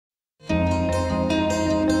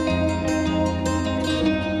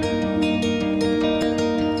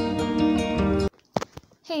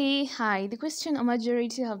Hi. The question a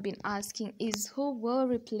majority have been asking is who will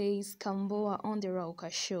replace Kambua on the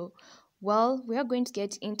Rauka show? Well, we are going to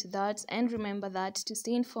get into that, and remember that to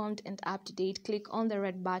stay informed and up to date, click on the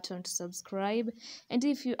red button to subscribe. And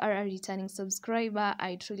if you are a returning subscriber,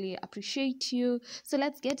 I truly appreciate you. So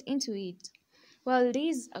let's get into it. Well,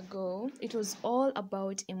 days ago, it was all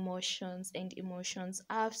about emotions and emotions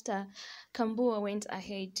after Kambua went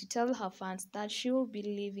ahead to tell her fans that she will be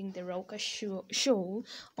leaving the Rauka show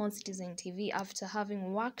on Citizen TV after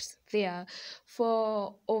having worked there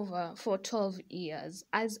for 12 years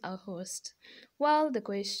as a host. Well, the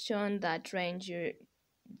question that ran through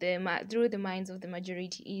the minds of the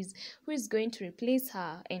majority is who is going to replace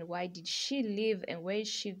her and why did she leave and where is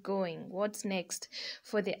she going? What's next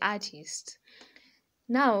for the artist?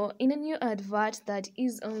 Now, in a new advert that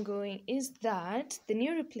is ongoing, is that the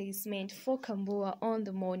new replacement for Kambua on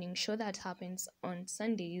the morning show that happens on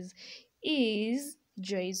Sundays is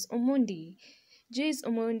Joyce Omondi. Joyce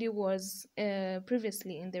Omondi was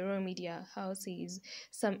previously in the Raw Media houses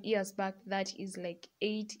some years back, that is like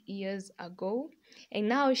 8 years ago. And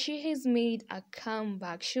now she has made a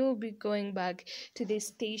comeback. She'll be going back to the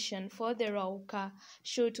station for the Rauka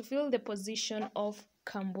show to fill the position of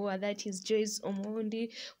Kambua, that is Joyce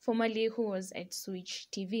Omondi, formerly who was at Switch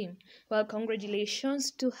TV. Well, congratulations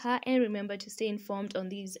to her, and remember to stay informed on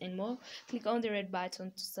these and more. Click on the red button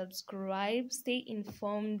to subscribe. Stay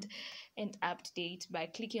informed and up to date by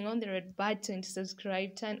clicking on the red button to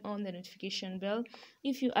subscribe. Turn on the notification bell.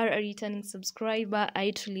 If you are a returning subscriber, I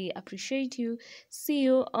truly appreciate you. See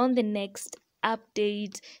you on the next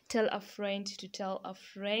update. Tell a friend to tell a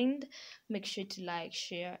friend. Make sure to like,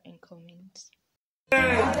 share, and comment.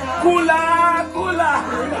 Kula,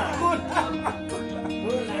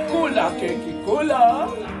 kula, keki, kula,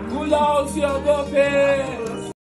 usiagope.